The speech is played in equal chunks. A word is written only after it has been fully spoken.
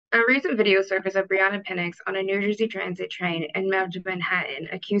A recent video surfaced of Brianna Pinnix on a New Jersey Transit train in Manhattan,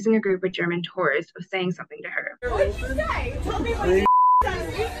 accusing a group of German tourists of saying something to her. What did you say? Tell me what you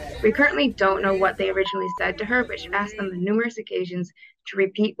said. We currently don't know what they originally said to her, but she asked them on numerous occasions to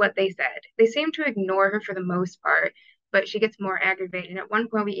repeat what they said. They seem to ignore her for the most part, but she gets more aggravated. And at one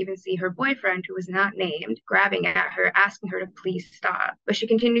point, we even see her boyfriend, who was not named, grabbing at her, asking her to please stop. But she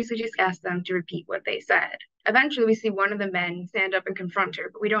continuously just asks them to repeat what they said. Eventually, we see one of the men stand up and confront her,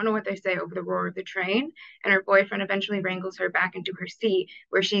 but we don't know what they say over the roar of the train. And her boyfriend eventually wrangles her back into her seat,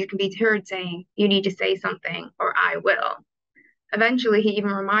 where she can be heard saying, "You need to say something, or I will." Eventually, he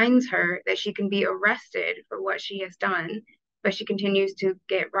even reminds her that she can be arrested for what she has done, but she continues to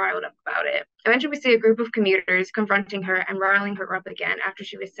get riled up about it. Eventually, we see a group of commuters confronting her and riling her up again after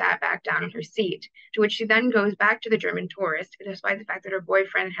she was sat back down in her seat, to which she then goes back to the German tourist, despite the fact that her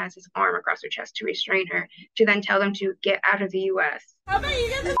boyfriend has his arm across her chest to restrain her, to then tell them to get out of the US. How about you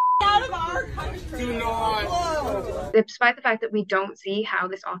get the out of our country? Do not. Despite the fact that we don't see how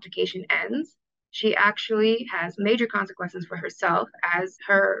this altercation ends, she actually has major consequences for herself, as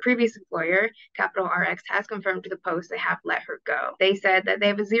her previous employer, Capital RX, has confirmed to the Post they have let her go. They said that they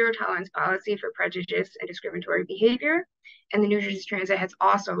have a zero tolerance policy for prejudice and discriminatory behavior, and the New Jersey Transit has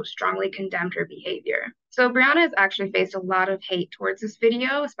also strongly condemned her behavior. So Brianna has actually faced a lot of hate towards this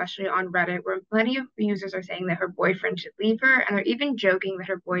video, especially on Reddit, where plenty of users are saying that her boyfriend should leave her, and they're even joking that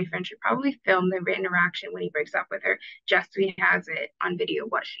her boyfriend should probably film the interaction when he breaks up with her, just so he has it on video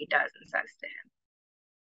what she does and says to him.